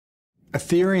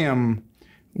Ethereum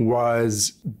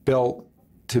was built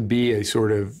to be a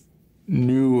sort of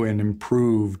new and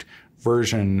improved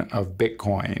version of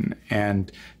Bitcoin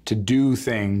and to do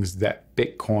things that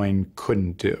Bitcoin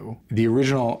couldn't do. The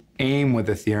original aim with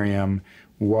Ethereum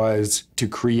was to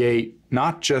create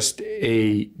not just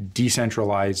a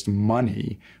decentralized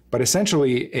money, but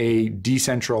essentially a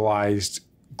decentralized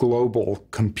global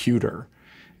computer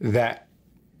that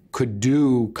could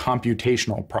do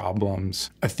computational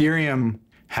problems. Ethereum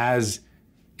has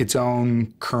its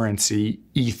own currency,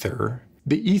 Ether.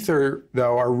 The Ether,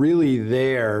 though, are really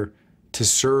there to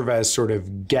serve as sort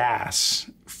of gas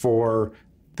for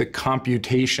the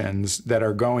computations that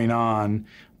are going on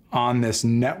this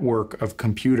network of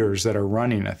computers that are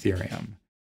running Ethereum.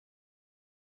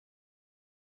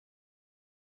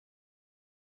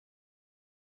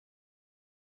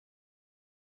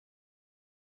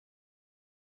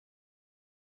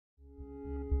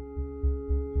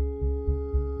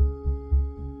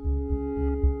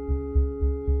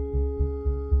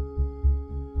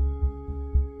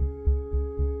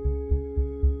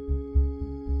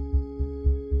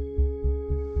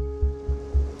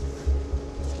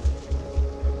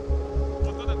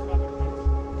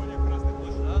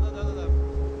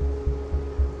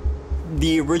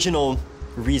 The original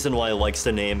reason why I likes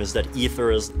the name is that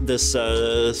Ether is this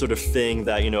sort of thing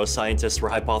that, scientists were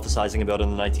hypothesizing about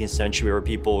in the 19th century, where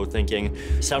people were thinking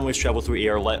sound waves travel through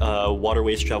air, water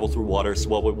waves travel through water, so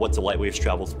what do light waves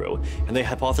travel through? And they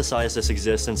hypothesized this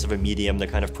existence of a medium that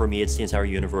kind of permeates the entire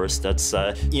universe, that's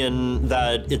in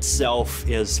that itself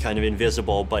is kind of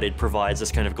invisible, but it provides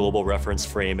this kind of global reference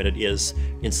frame, and it is,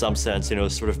 in some sense,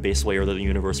 sort of base layer that the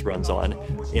universe runs on.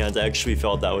 And I actually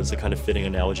felt that was a kind of fitting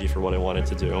analogy for what I wanted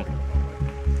to do.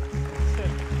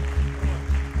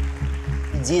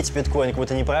 Деть биткоин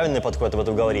какой-то неправильный подход в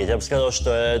эту говорить. Я бы сказал,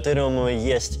 что Эфириум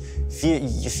есть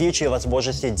фичи и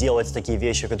возможности делать такие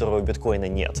вещи, которые у биткоина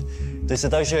нет. То есть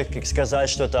это так же, как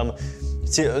сказать, что там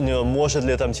может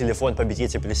ли там телефон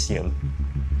победить апельсин.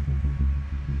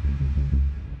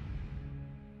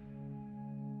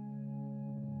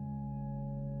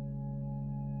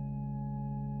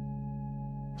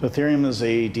 So Ethereum is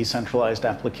a decentralized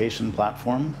application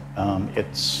platform.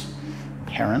 Its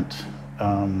parent,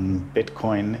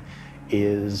 Bitcoin,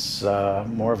 is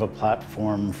more of a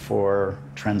platform for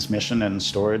transmission and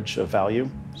storage of value.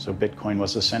 So Bitcoin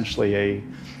was essentially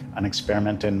an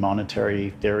experiment in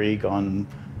monetary theory gone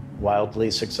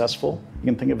wildly successful. You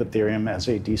can think of Ethereum as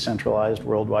a decentralized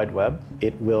World Wide Web.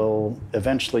 It will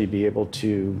eventually be able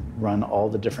to run all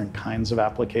the different kinds of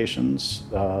applications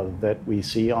that we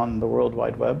see on the World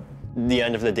Wide Web. At the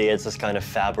end of the day, it's this kind of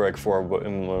fabric for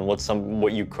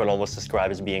what you could almost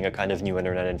describe as being a kind of new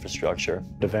internet infrastructure.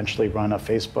 Eventually run a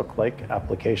Facebook-like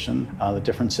application. The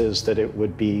difference is that it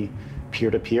would be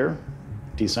peer-to-peer,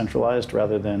 decentralized,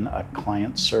 rather than a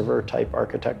client-server type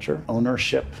architecture.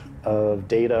 Ownership of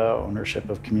data, ownership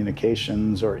of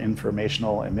communications or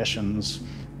informational emissions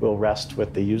will rest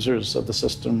with the users of the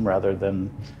system rather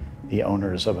than the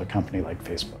owners of a company like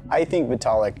Facebook. I think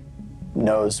Vitalik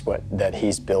knows that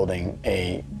he's building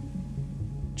a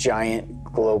giant,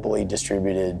 globally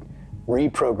distributed,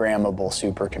 reprogrammable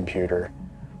supercomputer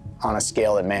on a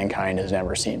scale that mankind has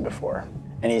never seen before.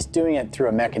 And he's doing it through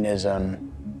a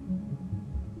mechanism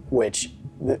which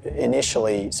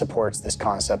initially supports this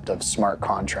concept of smart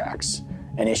contracts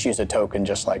and issues a token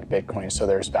just like Bitcoin, so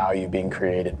there's value being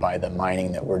created by the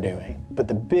mining that we're doing. But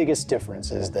the biggest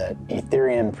difference is that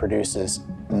Ethereum produces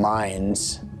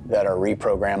mines that are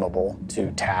reprogrammable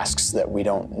to tasks that we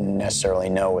don't necessarily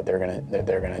know what they're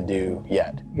gonna do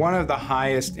yet. One of the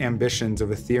highest ambitions of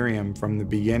Ethereum from the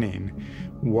beginning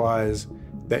was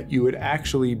that you would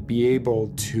actually be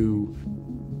able to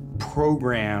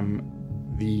program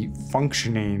the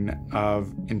functioning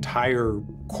of entire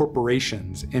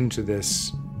corporations into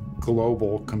this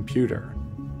global computer.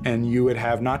 And you would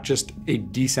have not just a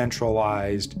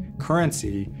decentralized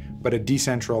currency, but a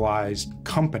decentralized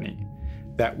company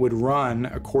that would run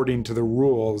according to the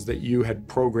rules that you had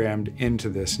programmed into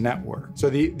this network. So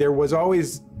there was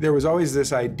always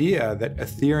this idea that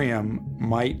Ethereum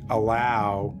might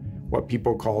allow what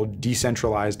people call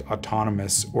decentralized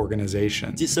autonomous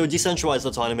organizations. So decentralized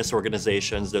autonomous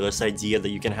organizations, there's this idea that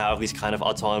you can have these kind of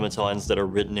automatons that are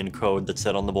written in code that's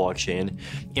set on the blockchain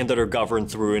and that are governed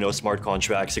through, smart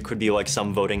contracts. It could be like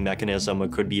some voting mechanism.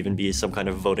 It could even be some kind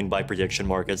of voting by prediction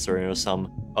markets or, some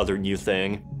other new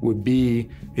thing. Would be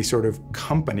a sort of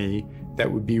company that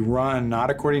would be run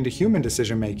not according to human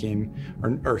decision-making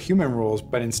or human rules,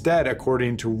 but instead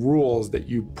according to rules that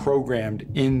you programmed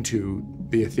into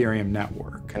the Ethereum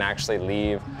network. Can actually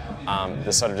leave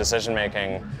this sort of decision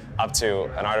making up to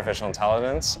an artificial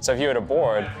intelligence. So if you had a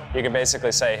board, you could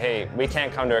basically say, hey, we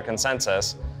can't come to a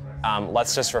consensus.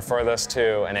 Let's just refer this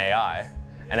to an AI.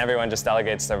 And everyone just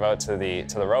delegates their vote to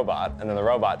the robot, and then the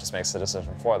robot just makes the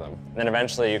decision for them. And then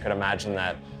eventually you could imagine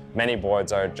that many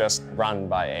boards are just run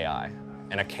by AI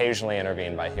and occasionally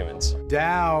intervened by humans.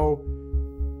 DAO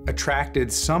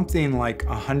attracted something like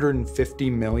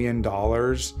 $150 million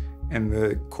in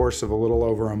the course of a little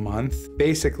over a month.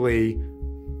 Basically,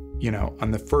 you know,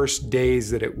 on the first days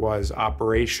that it was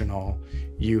operational,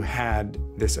 you had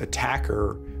this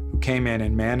attacker who came in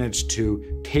and managed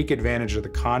to take advantage of the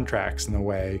contracts in the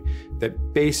way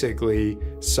that basically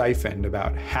siphoned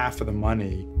about half of the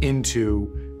money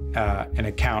into an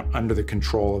account under the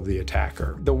control of the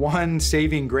attacker. The one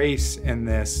saving grace in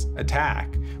this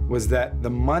attack was that the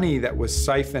money that was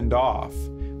siphoned off,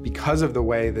 because of the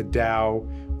way the DAO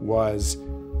was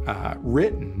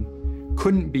written,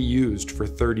 couldn't be used for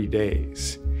 30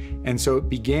 days. And so it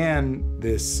began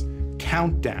this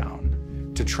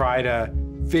countdown to try to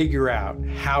figure out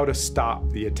how to stop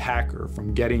the attacker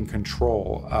from getting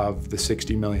control of the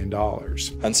 $60 million.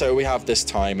 And so we have this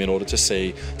time in order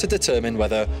to determine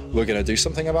whether we're going to do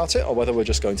something about it or whether we're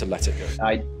just going to let it go.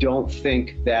 I don't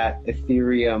think that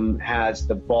Ethereum has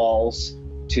the balls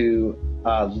to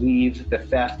leave the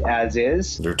theft as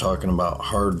is. They're talking about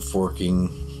hard forking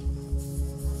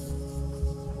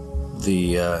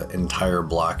the entire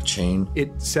blockchain.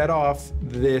 It set off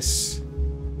this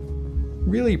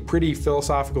really pretty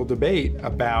philosophical debate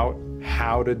about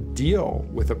how to deal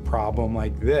with a problem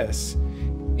like this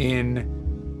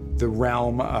in the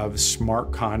realm of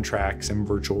smart contracts and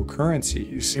virtual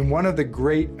currencies. And one of the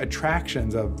great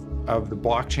attractions of the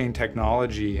blockchain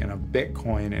technology and of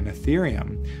Bitcoin and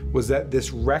Ethereum was that this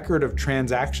record of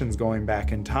transactions going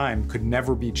back in time could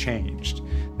never be changed.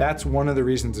 That's one of the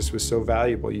reasons this was so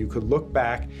valuable. You could look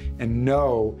back and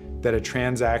know that a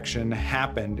transaction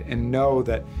happened and know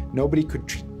that nobody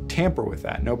could tamper with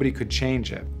that, nobody could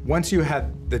change it. Once you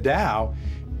had the DAO,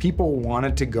 people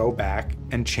wanted to go back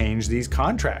and change these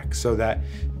contracts so that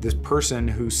this person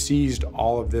who seized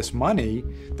all of this money,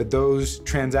 that those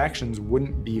transactions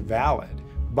wouldn't be valid.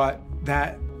 But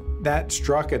that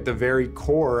struck at the very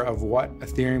core of what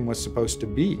Ethereum was supposed to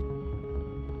be.